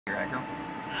Aggro.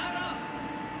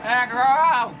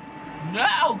 Aggro!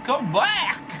 No, come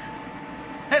back!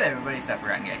 Hey there everybody, it's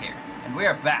ThatForgottonGuy here, and we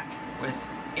are back with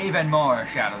even more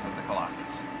Shadows of the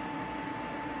Colossus.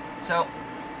 So,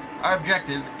 our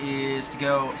objective is to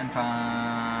go and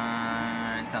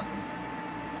find something.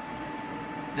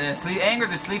 Anger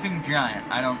the sleeping giant.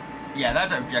 Yeah,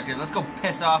 that's our objective. Let's go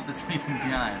piss off the sleeping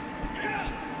giant.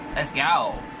 Let's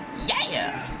go.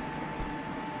 Yeah!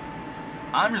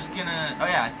 I'm just gonna... Oh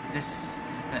yeah, this is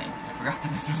a thing. I forgot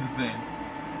that this was a thing.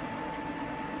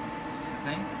 Is this a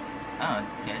thing? Oh,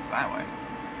 okay, it's that way.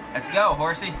 Let's go,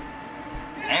 horsey.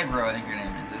 Aggro, I think your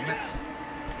name is, isn't it?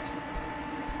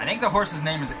 I think the horse's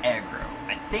name is Aggro.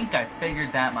 I think I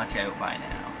figured that much out by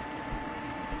now.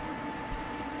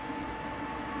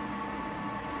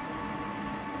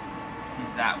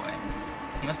 He's that way.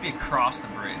 He must be across the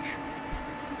bridge.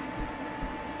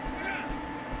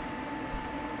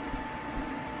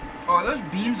 Oh, are those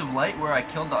beams of light where I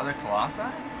killed the other colossi?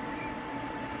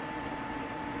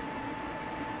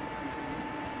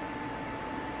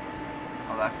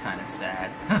 Oh, that's kind of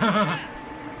sad.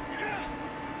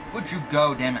 Would you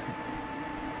go, damn it?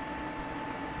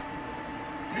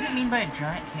 What does it mean by a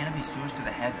giant canopy soars to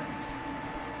the heavens?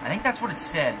 I think that's what it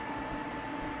said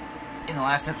in the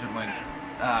last episode when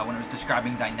it was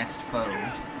describing thy next foe.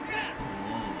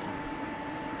 Ooh.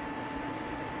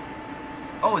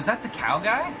 Oh, is that the cow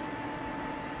guy?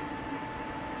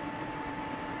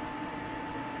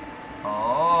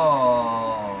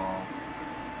 Oh.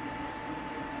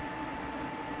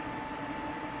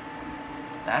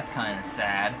 That's kind of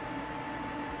sad.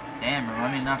 Damn,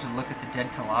 remind me not to look at the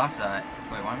dead colossi.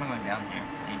 Wait, why am I going down here?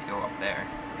 I need to go up there.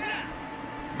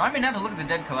 Remind me not to look at the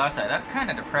dead colossi. That's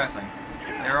kind of depressing.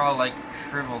 They're all, like,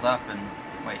 shriveled up and...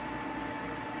 Wait.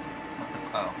 What the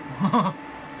oh.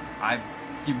 I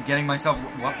keep getting myself...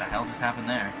 What the hell just happened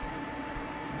there?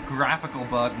 Graphical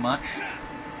bug much?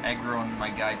 Aggro and my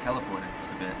guy teleported just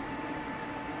a bit.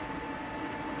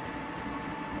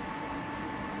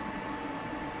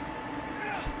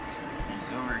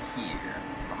 He's over here,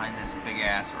 behind this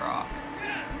big-ass rock.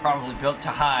 Probably built to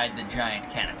hide the giant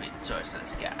canopy that soars to the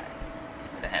sky.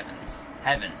 The heavens.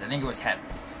 Heavens. I think it was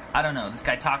heavens. I don't know. This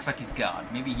guy talks like he's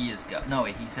God. Maybe he is God. No,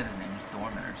 wait, he said his name was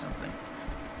Doorman or something.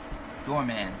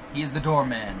 Doorman. He is the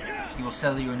doorman. He will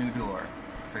sell you a new door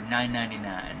for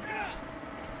 $9.99.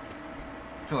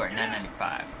 Sure,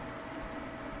 $9.95.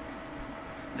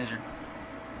 Lizard.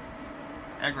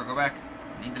 Aggro, go back.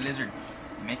 I need the lizard.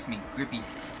 It makes me grippy.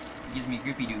 It gives me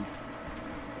grippy doo.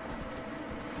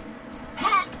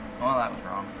 Oh, that was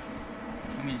wrong.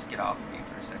 Let me just get off of you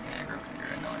for a second, Aggro, because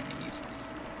you're annoying and useless.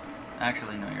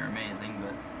 Actually, no, you're amazing,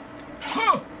 but...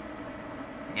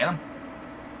 Get him?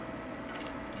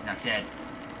 He's not dead.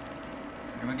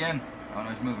 Hit him again. Oh, no,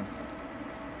 he's moving.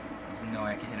 No,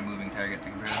 I can hit a moving target. I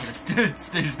can barely hit a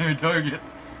stationary target.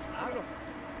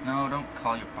 No, don't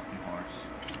call your fucking horse.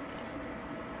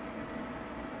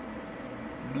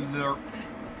 Blurp.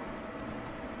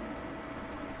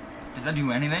 Does that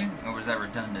do anything? Or was that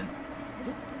redundant?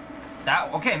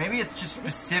 Okay, maybe it's just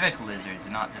specific lizards,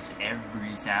 and not just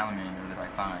every salamander that I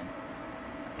find.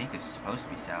 I think there's supposed to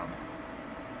be salamander.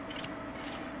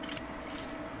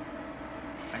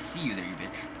 I see you there, you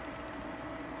bitch.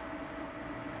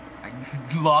 I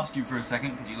lost you for a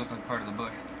second because you look like part of the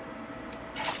bush.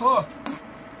 Oh!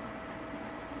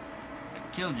 I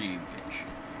killed you, you bitch.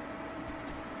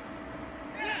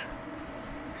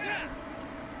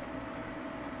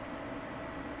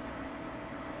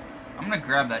 I'm gonna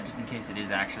grab that just in case it is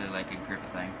actually like a grip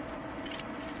thing.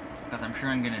 Because I'm sure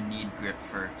I'm gonna need grip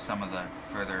for some of the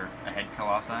further ahead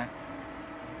colossi.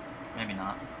 Maybe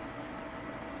not.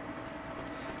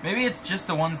 Maybe it's just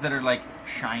the ones that are, like,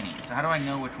 shiny. So how do I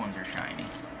know which ones are shiny?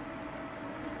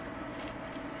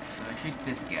 So I shoot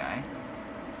this guy.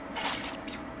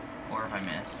 Or if I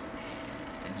miss,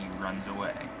 then he runs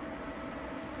away.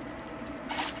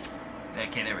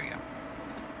 Okay, there we go.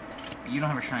 But you don't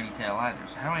have a shiny tail either,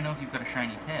 so how do I know if you've got a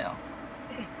shiny tail?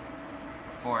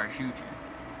 Before I shoot you.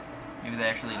 Maybe they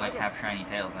actually, like, have shiny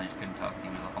tails and I just couldn't tell because he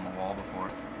was up on the wall before.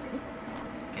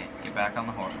 Okay, get back on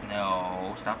the horse.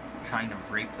 No, stop trying to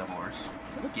rape the horse.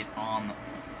 Just get on the...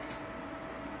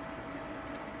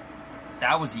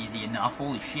 That was easy enough,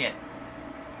 holy shit.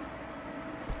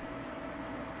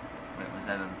 Wait, was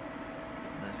that a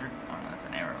lizard? Oh no, that's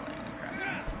an arrow laying on the ground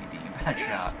for me being a bad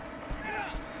shot.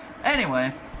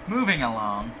 Anyway, moving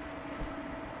along.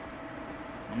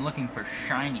 I'm looking for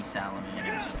shiny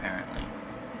salamanders, apparently.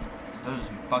 Those are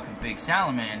some fucking big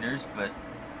salamanders, but...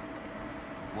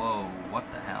 Whoa, what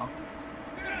the hell?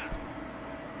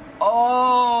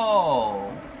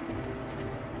 Oh!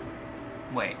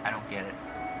 Wait, I don't get it.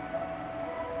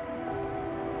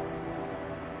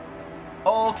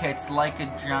 okay, it's like a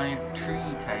giant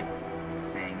tree type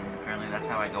thing, and apparently that's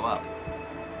how I go up.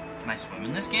 Can I swim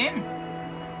in this game?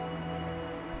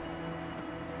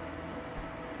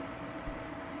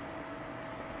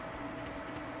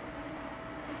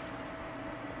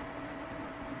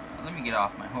 Let me get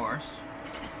off my horse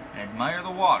and admire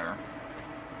the water.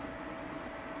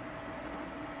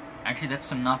 Actually, that's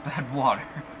some not bad water.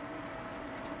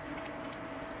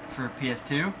 For a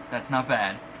PS2, that's not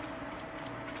bad.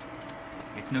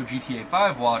 It's no GTA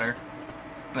 5 water,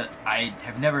 but I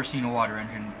have never seen a water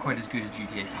engine quite as good as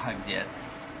GTA 5's yet.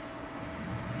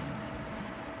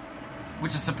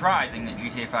 Which is surprising that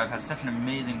GTA 5 has such an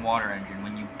amazing water engine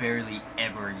when you barely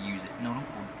ever use it. No,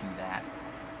 don't do that.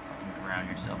 Fucking drown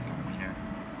yourself, you wiener.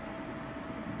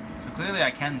 So clearly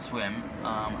I can swim.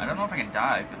 I don't know if I can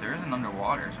dive, but there is an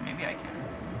underwater, so maybe I can.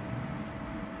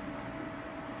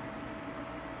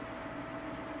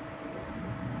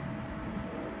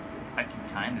 I can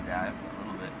kind of dive a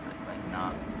little bit, but like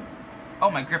not. Oh,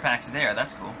 my grip axe is there.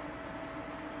 That's cool.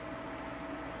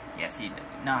 Yeah, see,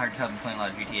 not hard to tell. I've been playing a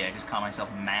lot of GTA. I just caught myself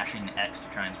mashing X to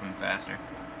try and swim faster.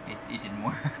 It didn't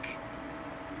work.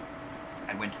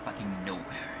 I went fucking nowhere.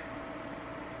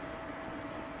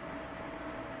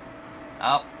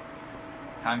 Oh,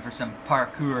 time for some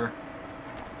parkour.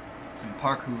 Some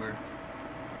parkour.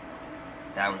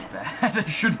 That was bad. I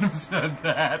shouldn't have said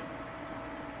that.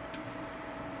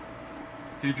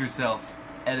 Future self,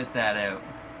 edit that out.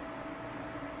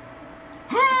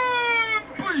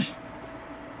 Okay.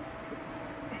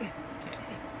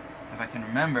 If I can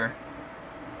remember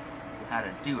how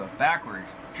to do a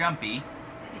backwards jumpy.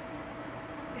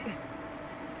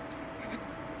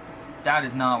 That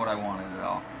is not what I wanted at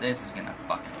all. This is gonna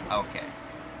fucking... Okay.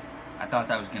 I thought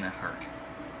that was gonna hurt.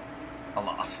 A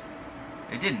lot.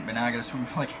 It didn't, but now I gotta swim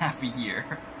for like half a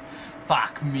year.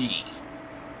 Fuck me.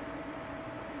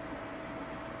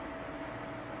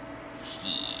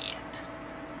 Shit.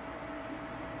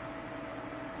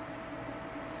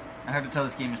 I have to tell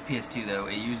this game is PS2 though.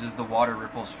 It uses the water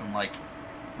ripples from like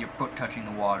your foot touching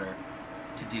the water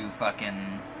to do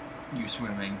fucking you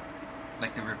swimming.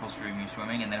 Like the ripples from you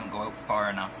swimming, and they don't go out far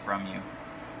enough from you.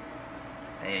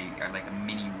 They are like a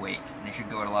mini wake. And they should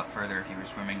go out a lot further if you were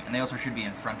swimming. And they also should be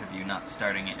in front of you, not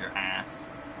starting at your ass.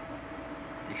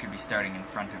 They should be starting in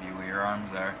front of you where your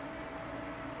arms are.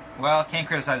 Well, can't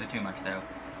criticize it too much though.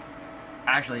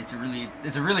 Actually, it's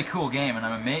a really cool game, and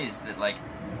I'm amazed that like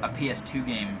a PS2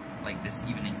 game like this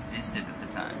even existed at the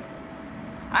time.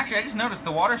 Actually, I just noticed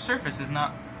the water surface is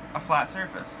not a flat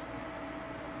surface.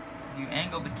 If you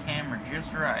angle the camera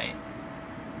just right,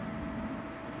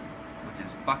 which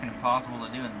is fucking impossible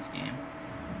to do in this game,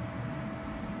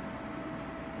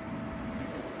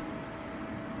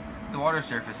 the water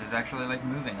surface is actually like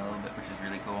moving a little bit, which is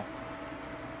really cool.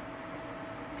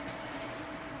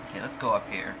 Okay, let's go up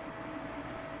here.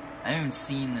 I haven't even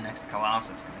seen the next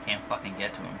Colossus because I can't fucking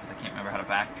get to him because I can't remember how to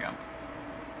back jump.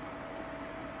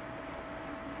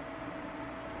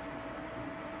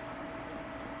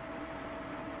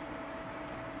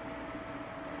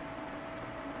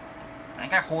 I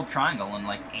think I hold triangle and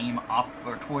like aim up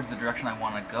or towards the direction I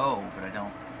want to go, but I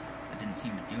don't. It didn't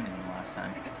seem to do anything last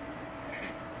time.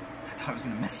 I thought I was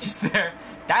gonna miss just there.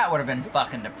 That would have been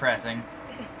fucking depressing.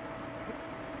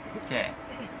 Okay,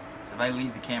 so if I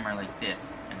leave the camera like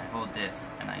this and I hold this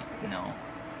and I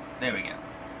there we go.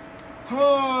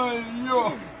 Hi-yo.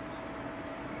 Okay,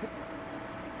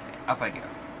 up I go.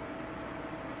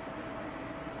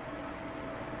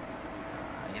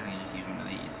 I guess I can just use one of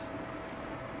these.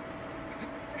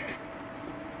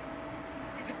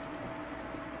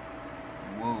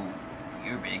 Whoa,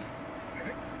 you're big.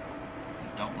 You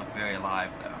don't look very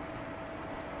alive, though.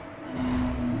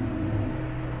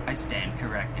 I stand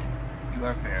corrected. You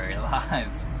are very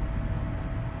alive.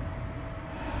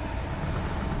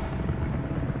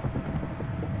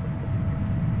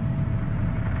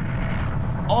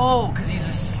 Oh, because he's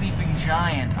a sleeping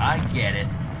giant. I get it.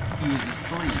 He was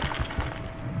asleep.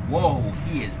 Whoa,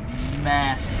 he is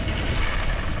massive.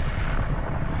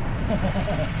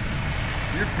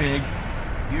 You're big.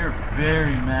 You're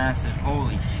very massive.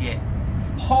 Holy shit.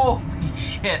 Holy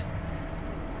shit.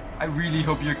 I really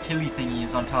hope your killy thingy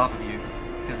is on top of you,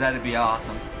 because that'd be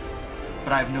awesome.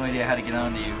 But I have no idea how to get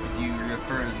onto you, because your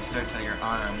fur doesn't start till your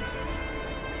arms.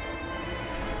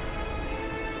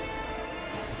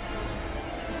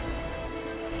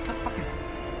 What the fuck is...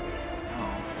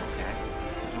 Oh, okay.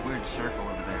 There's a weird circle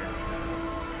over there.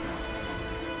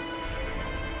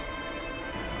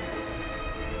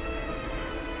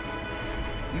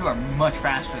 You are much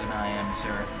faster than I am,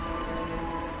 sir.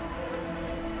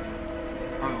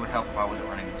 Probably would help if I wasn't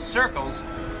running in circles,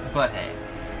 but hey.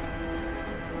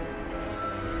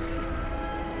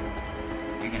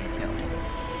 you're gonna kill me.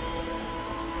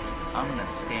 I'm gonna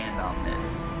stand on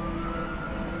this.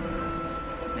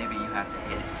 Maybe you have to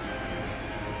hit it.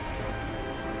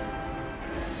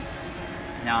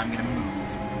 Now I'm gonna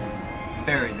move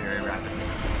very, very rapidly.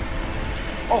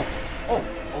 Oh! Oh!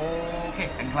 Okay,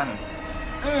 I can climb him.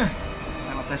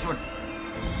 Climb up that sword.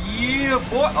 Yeah,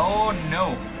 boy! Oh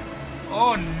no!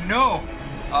 Oh no!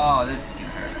 Oh, this is gonna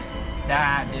hurt.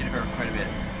 That did hurt quite a bit.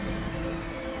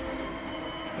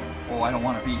 Oh, I don't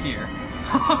want to be here.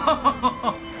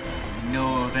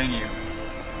 No, thank you.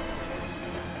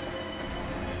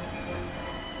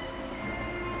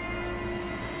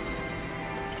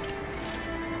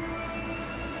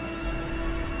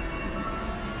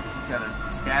 Got a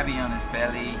stabby on his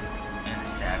belly and a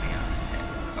stabby on his head.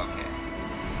 Okay.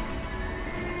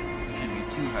 Shouldn't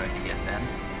be too hard to get them.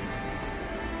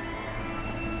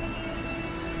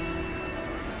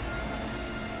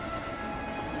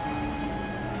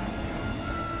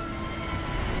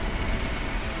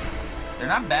 They're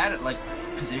not bad at, like,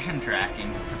 position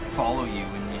tracking to follow you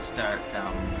when you start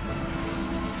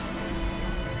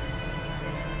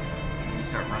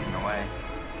running away.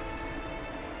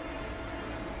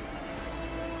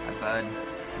 Hi, bud.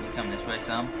 Can you come this way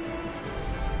some?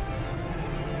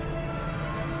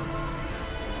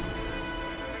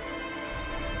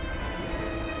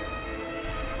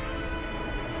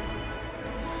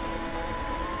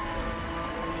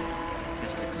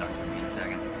 This could suck for me in a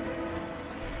second.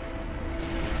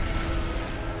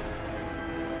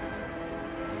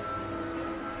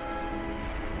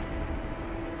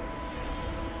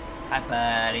 Hi,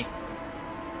 buddy.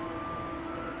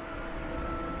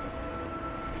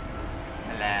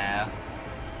 Hello.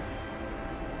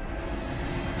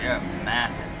 You're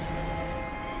massive.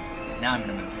 Now I'm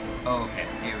gonna move. Oh, okay,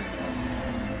 here we go.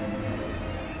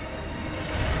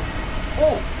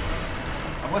 Oh!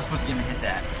 I was supposed to get him to hit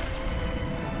that.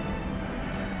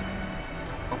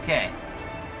 Okay.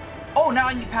 Oh, now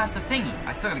I can get past the thingy.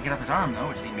 I still gotta get up his arm, though,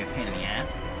 which is gonna be a pain in the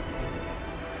ass.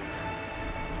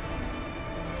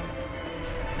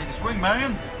 Take a swing,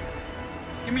 man.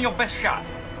 Give me your best shot.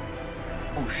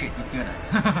 Oh shit, he's gonna.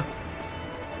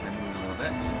 Then move a little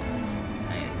bit.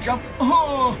 I need to jump.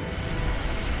 Oh!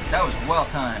 That was well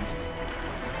timed.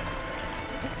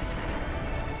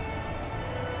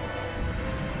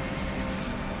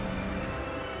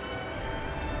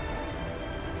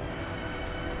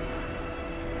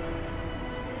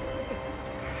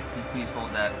 Can you please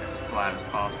hold that as flat as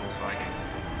possible so I can.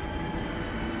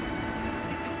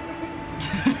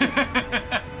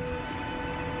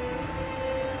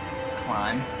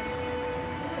 Climb.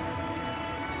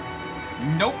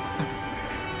 Nope.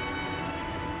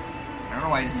 I don't know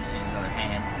why he doesn't use his other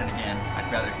hand, but then again,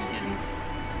 I'd rather he didn't.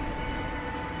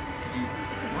 Could you...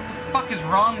 What the fuck is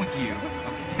wrong with you?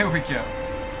 Okay, there we go.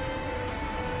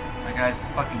 My guy's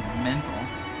fucking mental.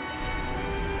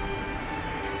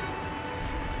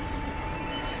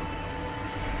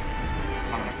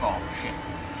 I'm gonna fall. Shit.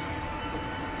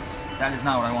 That is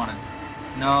not what I wanted.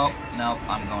 Nope, nope,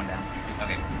 I'm going down.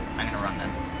 Okay, I'm gonna run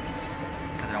then.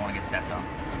 Because I don't want to get stepped on.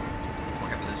 Or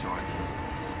hit with a sword.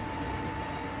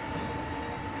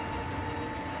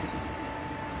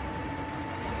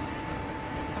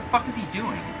 What the fuck is he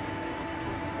doing?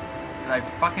 Did I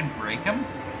fucking break him?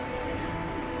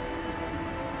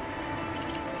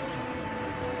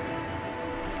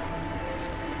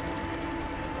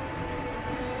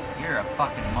 You're a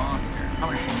fucking monster. I'm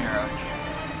gonna shoot an arrow at you.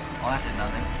 Oh, that did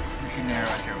nothing. I'm shooting an arrow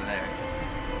at you over there.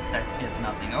 That gets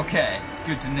nothing. Okay,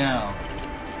 good to know.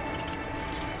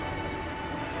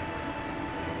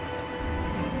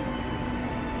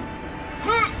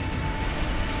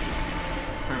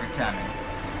 Perfect timing.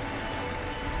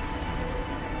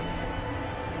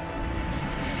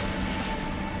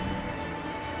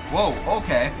 Whoa,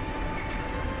 okay.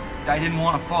 I didn't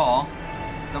want to fall.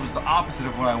 That was the opposite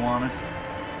of what I wanted.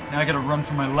 Now I gotta run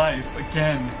for my life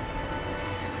again.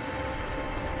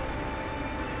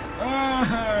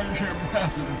 You're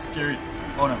massive and scary.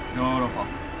 Oh no, no, don't fall.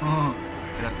 Oh,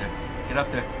 get up there. Get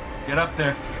up there. Get up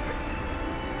there.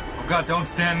 Oh god, don't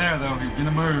stand there though. He's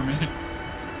gonna murder me.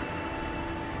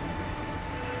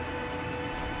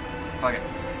 Fuck it.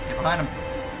 Get behind him.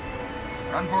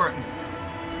 Run for it.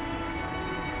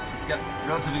 He's got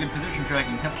relatively good position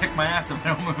tracking. He'll kick my ass if I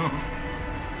don't move.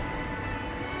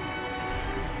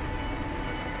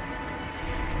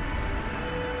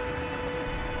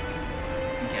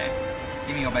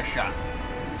 Give me your best shot.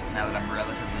 Now that I'm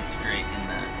relatively straight in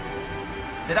the...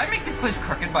 Did I make this place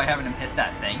crooked by having him hit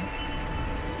that thing?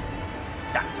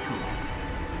 That's cool.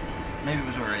 Maybe it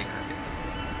was already crooked.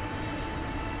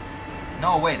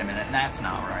 No, wait a minute, that's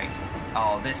not right.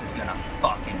 Oh, this is gonna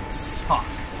fucking suck.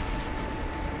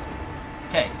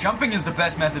 Okay, jumping is the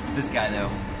best method with this guy, though.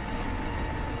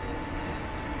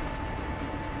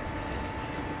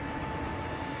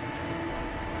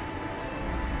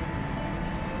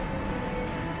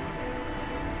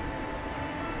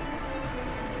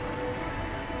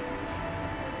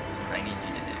 This is what I need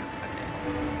you to do. Okay.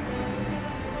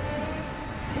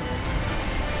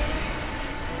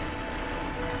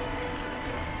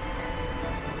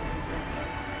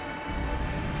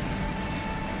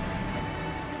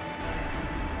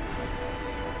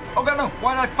 Oh god, no!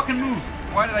 Why did I fucking move?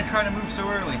 Why did I try to move so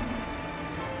early?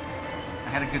 I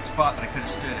had a good spot that I could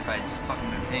have stood if I had just fucking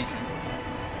been patient.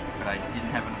 But I didn't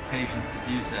have enough patience to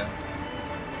do so.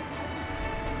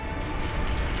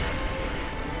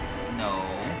 No.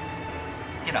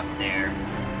 Get up there.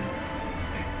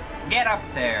 Get up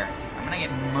there! I'm gonna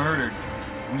get murdered because this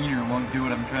wiener won't do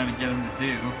what I'm trying to get him to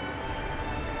do.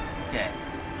 Okay.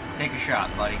 Take a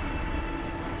shot, buddy.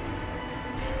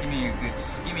 Give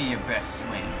me your best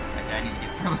swing. Okay, I need to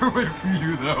get further away from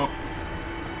you, though.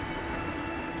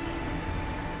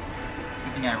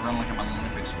 Good thing I run like I'm an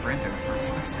Olympic sprinter, for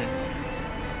fuck's sake.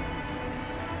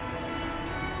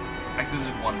 Like, this is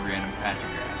one random patch of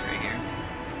grass right here.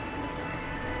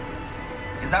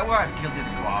 Is that where I've killed the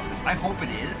Colossus? I hope it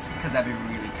is, because that'd be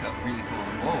really cool. Really cool.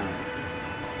 Whoa.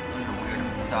 Those are weird up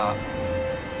at the top.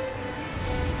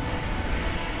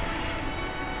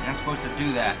 You're not supposed to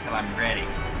do that till I'm ready.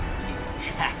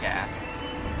 Jackass.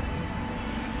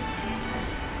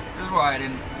 This is why I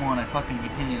didn't want to fucking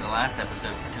continue the last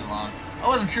episode for too long. I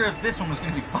wasn't sure if this one was going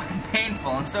to be fucking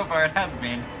painful, and so far it has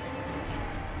been.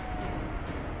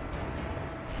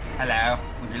 Hello,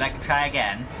 would you like to try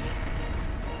again?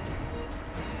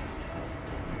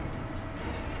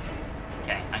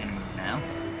 Okay, I'm gonna move now.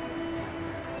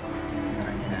 And then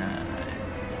I'm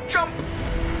gonna jump!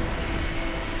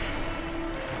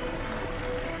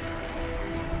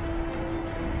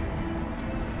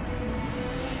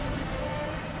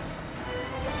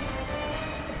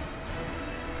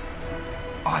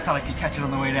 Oh, I thought I could catch it on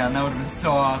the way down. That would have been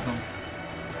so awesome.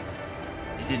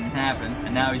 It didn't happen,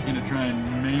 and now he's gonna try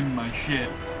and maim my shit.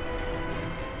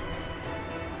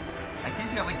 I think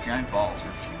he's got like giant balls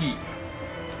for feet.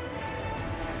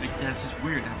 Like, that's just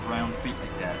weird to have round feet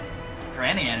like that. For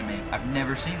any enemy, I've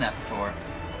never seen that before.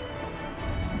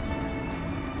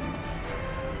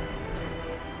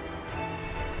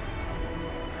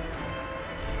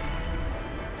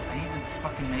 I need to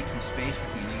fucking make some space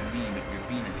between you and me, but you're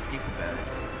being a dick about it.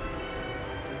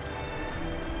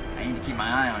 I need to keep my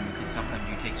eye on you because sometimes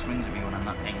you take swings at me when I'm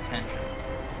not paying attention.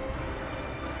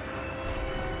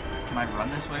 Can I run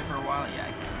this way for a while? Yeah,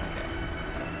 I can. Okay.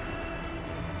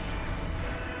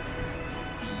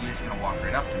 See, you're just gonna walk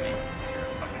right up to me. You're a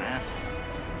fucking asshole.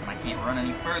 And I can't run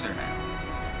any further now.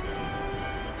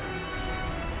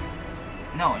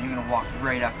 No, you're gonna walk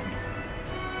right up to me.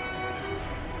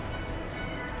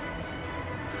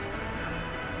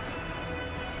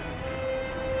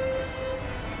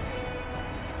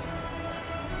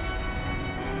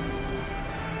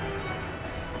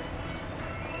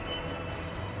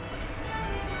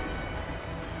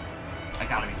 I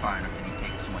gotta be far enough that he'd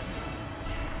take a swing.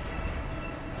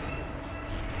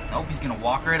 Nope, he's gonna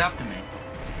walk right up to me.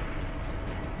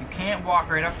 You can't walk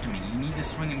right up to me. You need to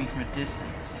swing at me from a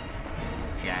distance.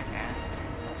 Jackass.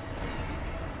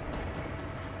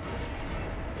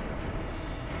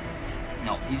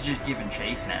 No, he's just giving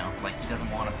chase now. Like, he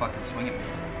doesn't want to fucking swing at me.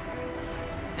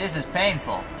 This is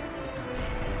painful.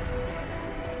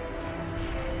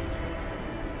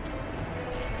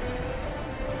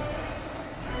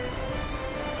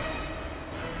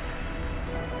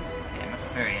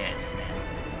 Very edge, man.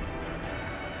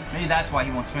 Maybe that's why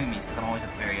he won't swing me, is because I'm always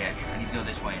at the very edge. I need to go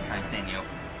this way and try and stay in the open.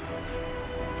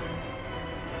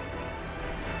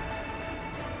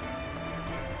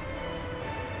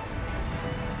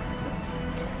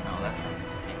 No, that's not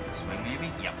he's taking the swing,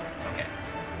 maybe? Yep. Okay.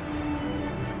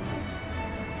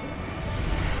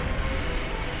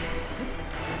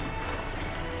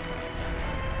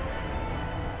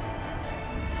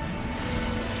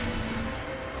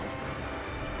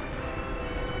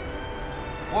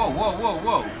 Whoa, whoa, whoa,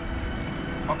 whoa.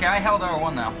 Okay, I held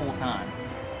R1 that whole time.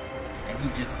 And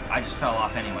I just fell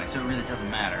off anyway, so it really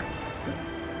doesn't matter.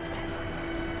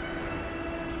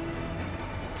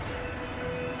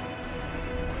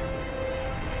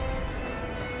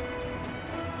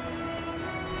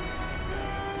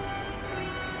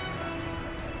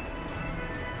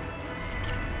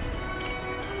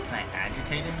 Can I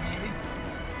agitate him, maybe?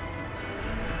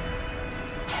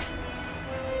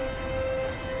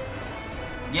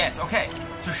 Yes, okay.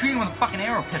 So shooting with a fucking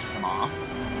arrow pisses him off.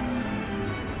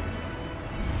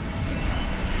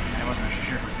 I wasn't actually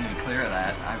sure if I was going to be clear of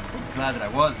that. I'm glad that I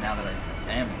was now that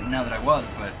I was,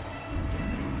 but...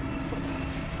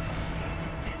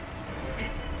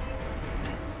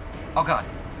 Oh god.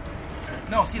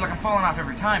 No, see, like I'm falling off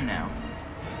every time now.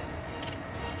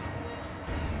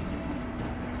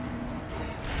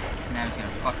 Now he's gonna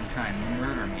fucking try and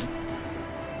murder me.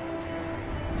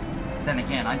 Then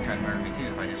again, I'd try and murder me too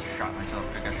if I just shot myself.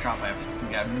 I got shot by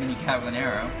a mini cat with an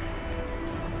arrow.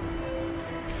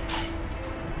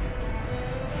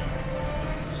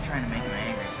 Just trying to make him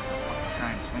angry so he'll fucking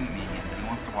try and swing at me again, but he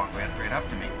wants to walk right up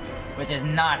to me. Which is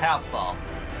not helpful.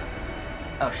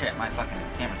 Oh shit, my fucking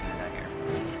camera's gonna die here.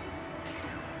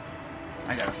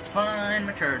 I gotta find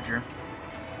my charger.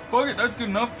 Fuck it, that's good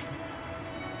enough.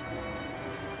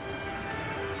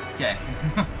 Okay.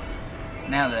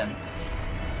 Now then.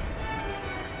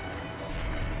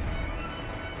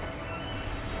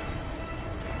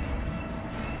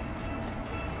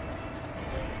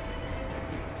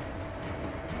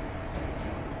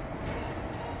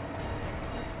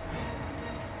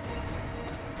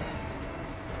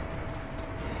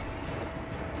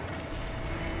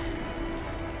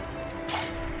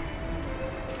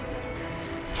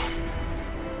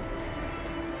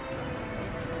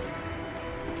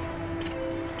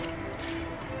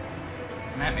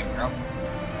 Come at me, bro.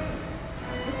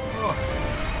 Ugh.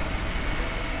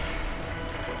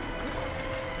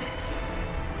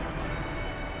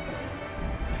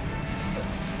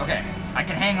 Okay, I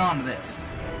can hang on to this.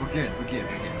 We're good, we're good,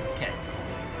 we're good. Okay.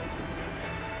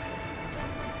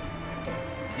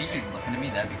 Is he actually looking at me?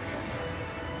 That'd be creepy.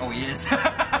 Oh, he is.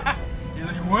 He's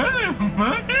like, what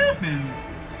happened?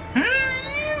 How are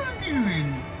you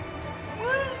doing? Why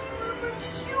are you on my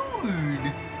sword?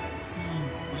 You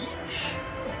bitch.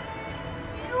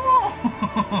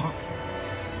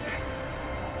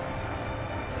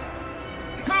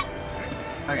 Get off.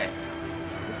 Okay.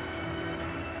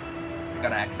 I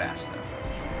gotta act fast, though.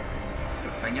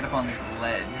 If I can get up on this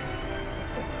ledge,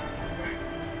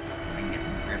 I can get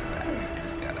some grip of that. I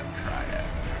just gotta try to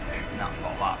not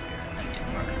fall off here and get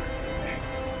murdered.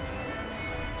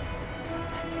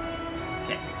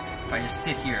 Okay. If I just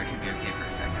sit here, it should be okay for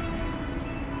a second.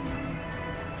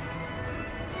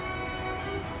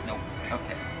 Nope.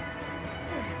 Okay.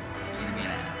 You're gonna be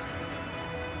an ass.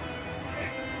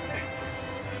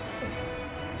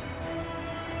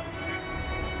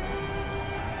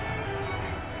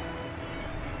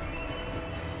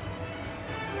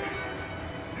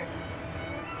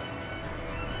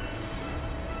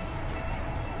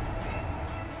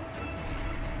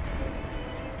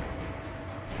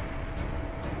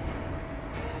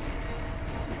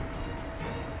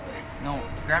 No,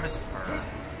 grab his fur.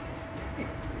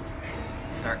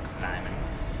 Start climbing.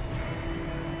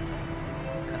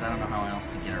 Because I don't know how else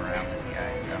to get around this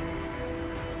guy, so...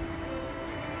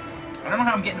 I don't know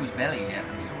how I'm getting to his belly yet.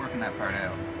 I'm still working that part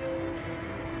out.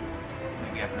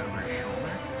 Maybe up and over his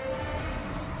shoulder?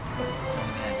 That's the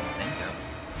only thing I can think of.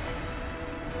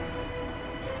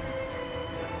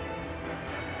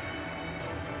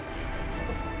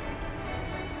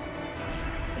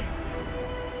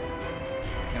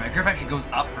 Okay, my grip actually goes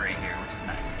up right here, which is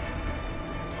nice.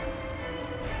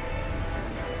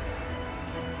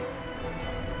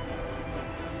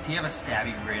 Does he have a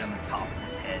stabby right on the top of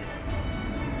his head?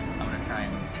 I'm gonna try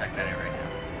and check that out right now.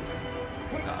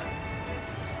 Oh god.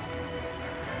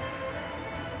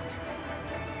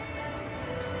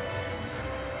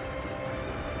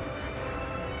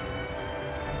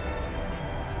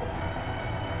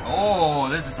 Oh,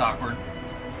 this is awkward.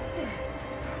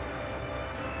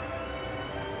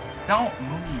 Don't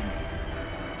move.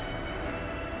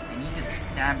 I need to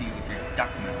stab you with your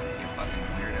duck mouth, you fucking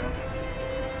weirdo.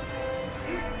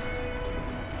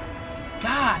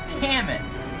 God damn it!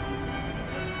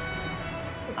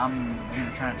 I'm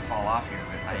gonna try not to fall off here,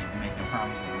 but I make no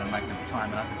promises that I'm not gonna be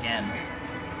climbing up again.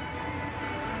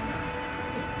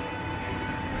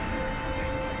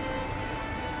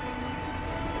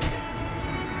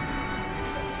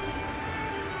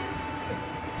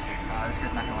 This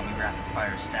guy's not gonna let me rapid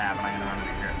fire stab, and I'm gonna run out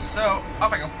of grip. So,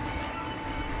 off I go.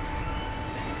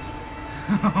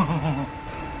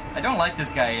 I don't like this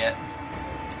guy yet.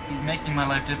 He's making my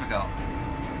life difficult.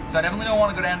 So I definitely don't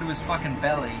want to go down to his fucking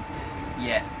belly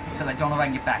yet, because I don't know if I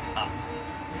can get back up.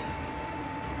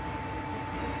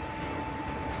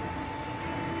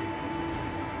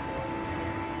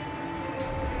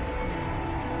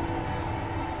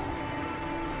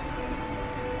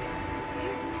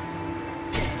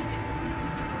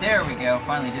 There we go,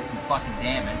 finally did some fucking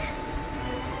damage.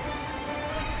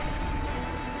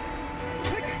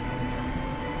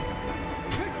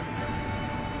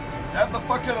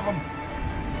 fuck out of him!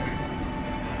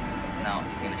 No,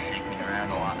 he's gonna shake me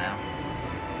around a lot now.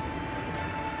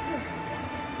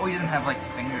 Oh, he doesn't have, like,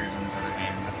 fingers on his other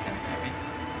hand. That's kind of creepy.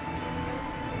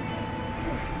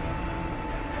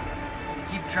 I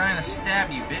keep trying to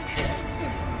stab you, bitch.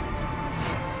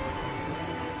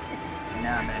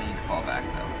 Now I'm gonna need to fall back,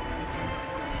 though.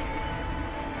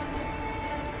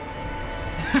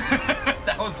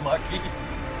 That was lucky.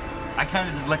 I kind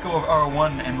of just let go of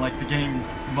R1 and, like, the game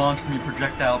launched me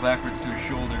projectile backwards to his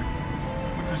shoulder.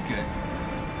 Which was good.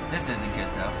 This isn't good,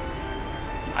 though.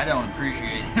 I don't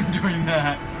appreciate him doing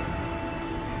that.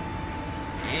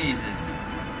 Jesus.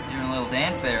 Doing a little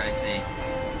dance there, I see.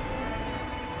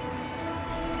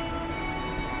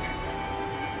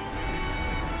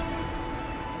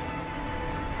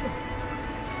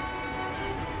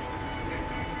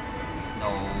 No.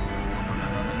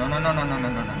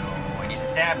 I need to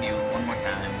stab you one more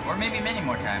time. Or maybe many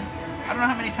more times. I don't know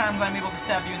how many times I'm able to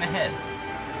stab you in the head.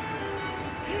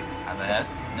 How bad?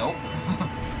 Nope.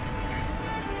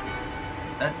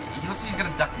 He looks like he's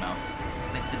got a duck mouth.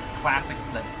 Like the classic,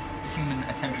 like, human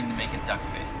attempting to make a duck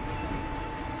face.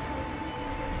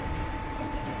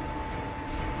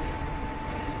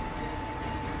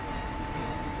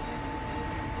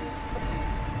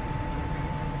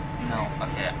 No,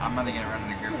 okay, I'm either gonna run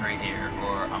into a group right here,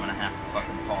 or I'm gonna have to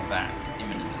fucking fall back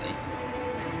imminently.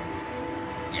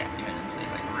 Yeah, imminently,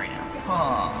 like right now.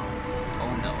 Huh.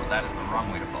 Oh no, that is the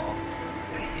wrong way to fall.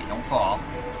 Okay, don't fall.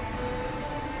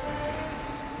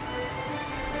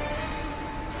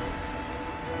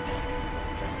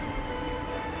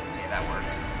 Okay, that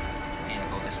worked. I need to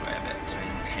go this way a bit, so he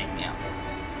doesn't shake me up.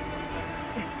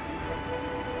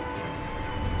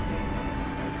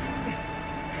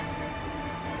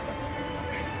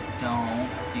 Don't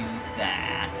do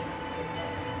that.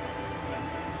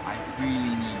 I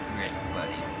really need grit,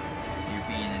 buddy. You're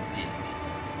being a dick.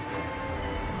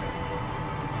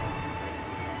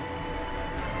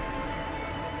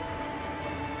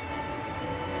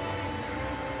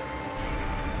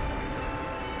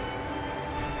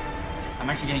 I'm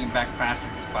actually getting it back faster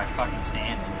just by fucking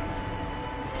standing.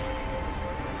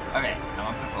 Okay, I'm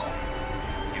up to full.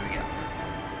 Here we go.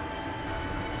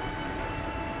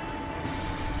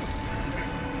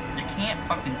 You can't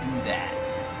fucking do that.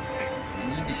 I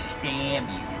need to stab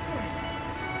you.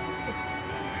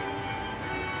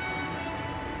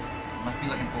 Must be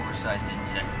like an oversized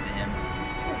insect to him.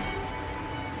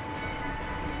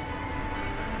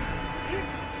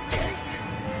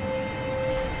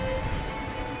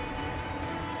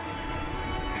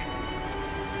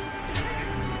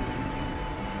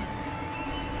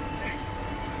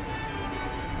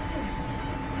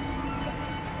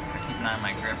 An eye on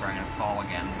my grip or I'm gonna fall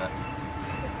again, but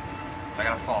if I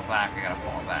gotta fall back, I gotta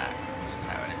fall back. That's just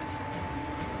how it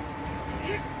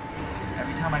is.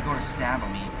 Every time I go to stab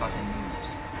him, he fucking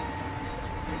moves.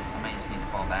 I might just need to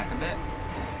fall back a bit,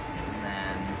 and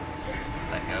then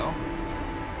let go.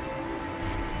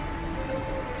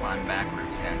 Climb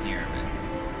backwards down here a bit.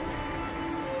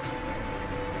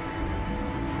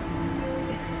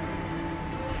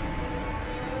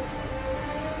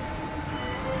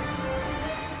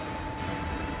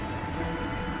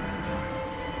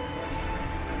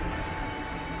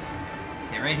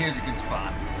 Right here's a good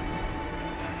spot.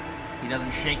 He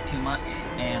doesn't shake too much,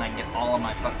 and I can get all of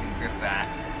my fucking grip back,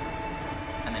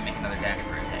 and then make another dash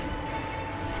for his head.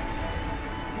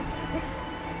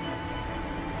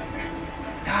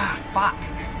 Ah, fuck!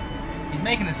 He's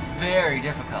making this very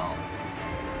difficult.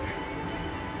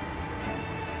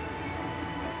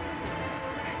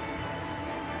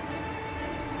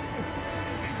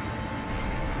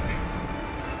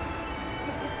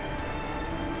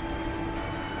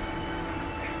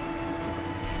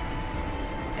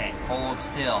 Hold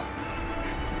still.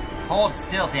 Hold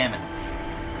still, damn it.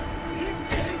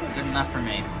 Good enough for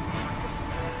me.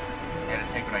 I gotta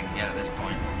take what I can get at this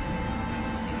point.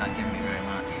 He's not giving me very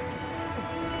much.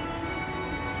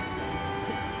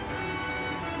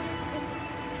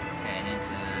 Okay, I need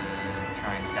to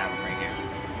try and stab him right here.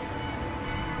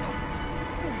 Nope.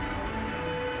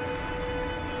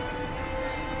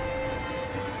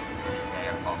 Okay, I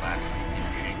gotta fall back. He's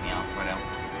gonna shake me off if I don't.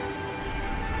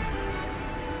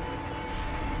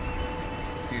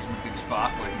 Here's a good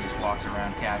spot where he just walks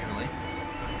around casually.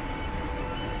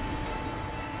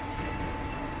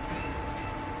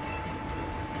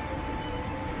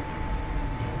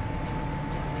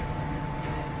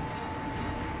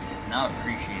 He does not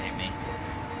appreciate me.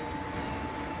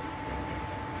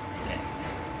 Okay.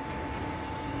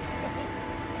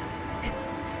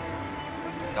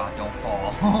 God, don't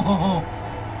fall.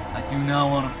 I do not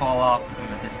want to fall off of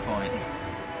him at this point.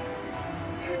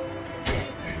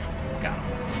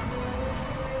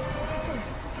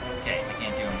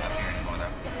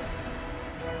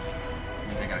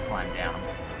 climb down them.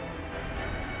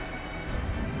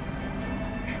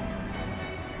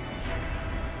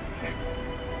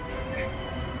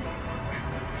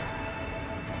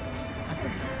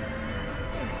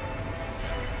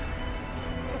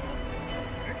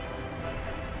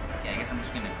 Okay, I guess I'm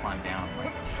just gonna climb down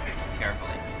like carefully.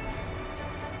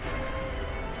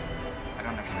 I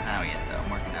don't actually know how yet though. I'm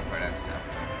working that part out still.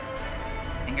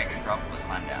 I think I could probably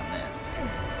climb down this.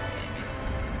 Maybe.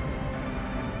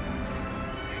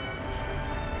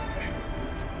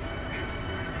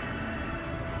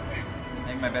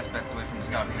 I think my best bet's to wait for him to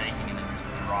stop shaking and then just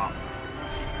drop.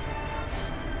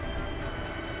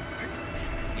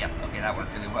 Yep, okay, that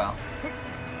worked really well.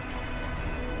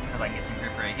 Because I can get some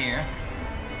grip right here.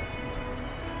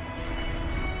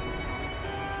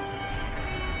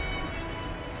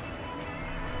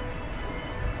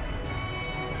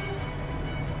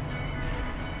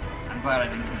 I'm glad I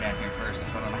didn't come down here first,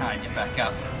 because I don't know how I get back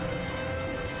up.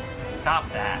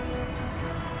 Stop that.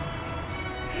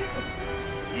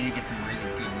 I need to get some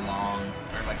really good long,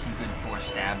 or like some good force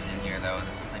stabs in here though.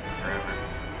 This will take me forever.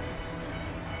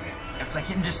 Like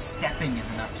him just stepping is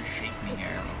enough to shake me here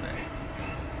a little bit.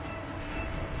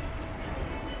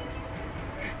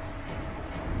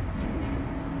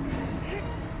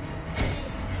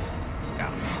 Got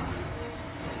him.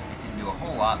 It didn't do a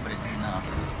whole lot, but it did enough.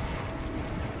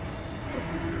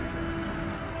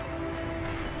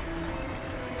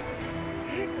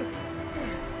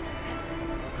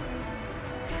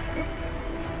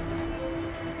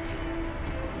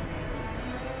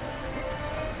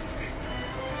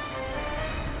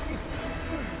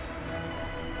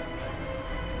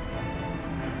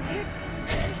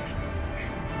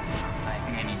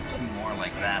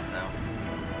 Like that though.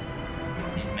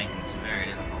 He's making this very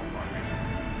difficult for me.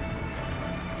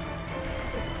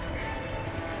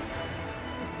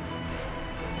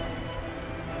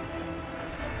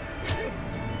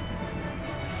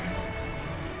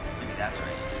 Maybe that's what I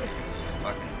need to do. It's just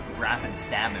fucking grab and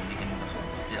stab him to get him to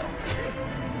hold still.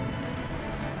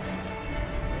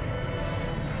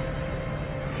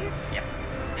 Yep.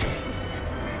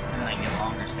 And then I can get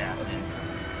longer stabs in.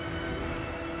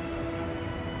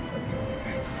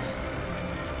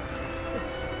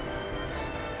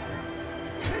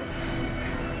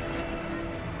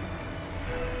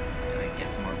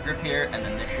 Grip here, and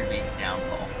then this should be his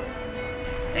downfall.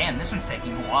 Damn, this one's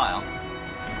taking a while.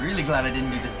 I'm really glad I didn't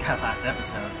do this guy last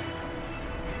episode.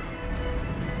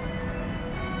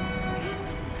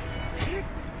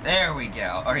 There we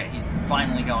go. Okay, he's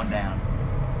finally going down.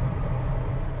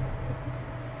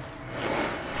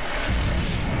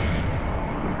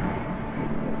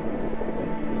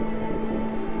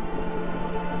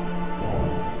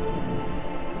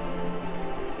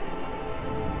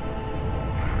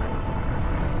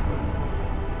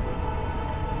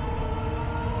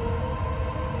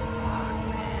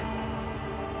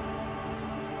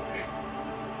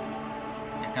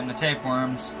 Come the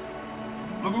tapeworms.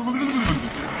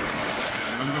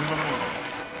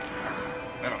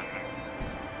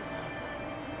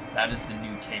 That is the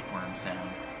new tapeworm sound.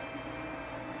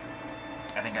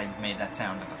 I think I made that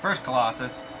sound at the first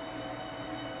Colossus.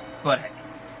 But hey,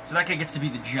 so that guy gets to be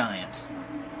the giant.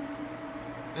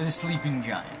 The sleeping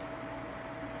giant.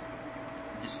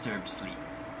 Disturbed sleep.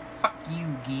 Fuck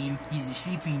you, game. He's the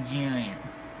sleeping giant.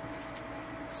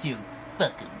 So,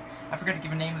 fuck him. I forgot to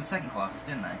give a name to the second Colossus,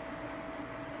 didn't I?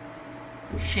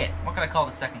 Shit, what could I call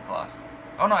the second Colossus?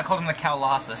 Oh no, I called him the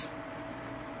Colossus.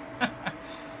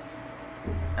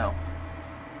 Oh.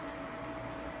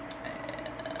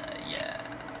 Yeah.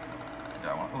 Do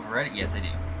I want to override it? Yes, I do.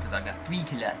 Because I've got 3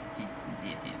 Colossus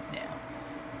now.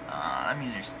 That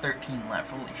means there's 13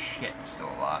 left. Holy shit, there's still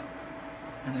a lot.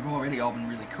 And they've already all been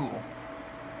really cool.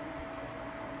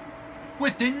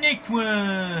 What the next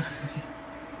one?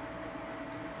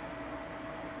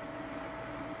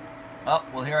 Oh,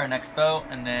 we'll hear our next bow,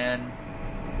 and then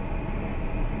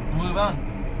move on.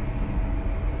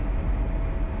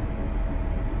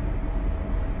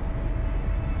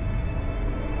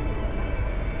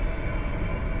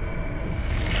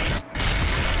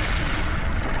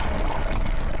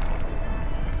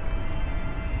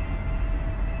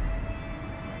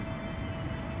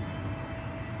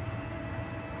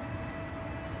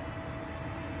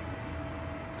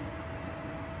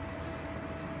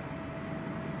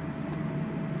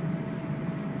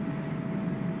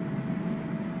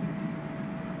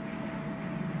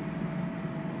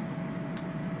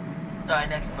 Thy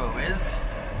next foe is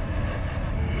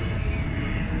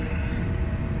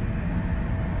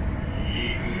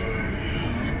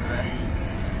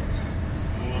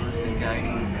the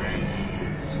guiding rays.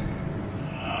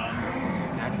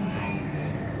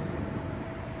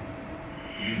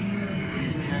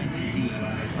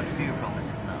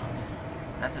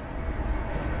 That's a...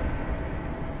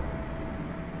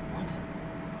 What?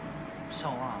 I'm so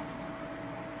lost.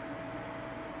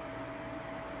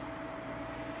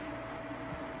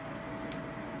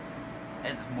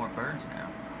 Hey, there's more birds now.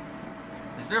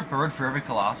 Is there a bird for every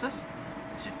Colossus?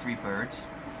 Is there 3 birds?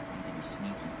 I need to be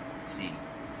sneaky. Let's see.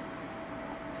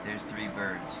 There's 3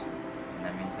 birds. And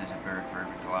that means there's a bird for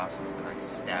every Colossus that I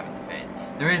stab in the face.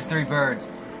 There is 3 birds.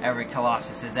 Every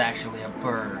Colossus is actually a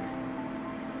bird.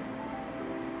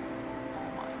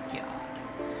 Oh my god.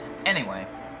 Anyway.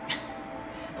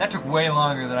 That took way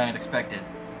longer than I had expected.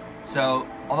 So,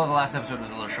 although the last episode was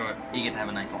a little short, you get to have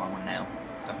a nice long one now.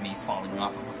 Of me falling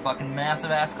off of a fucking massive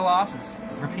ass Colossus.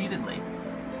 Repeatedly.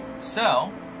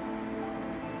 So,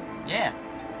 yeah.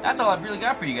 That's all I've really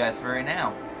got for you guys for right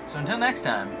now. So until next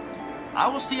time, I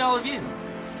will see all of you in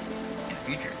the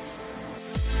future.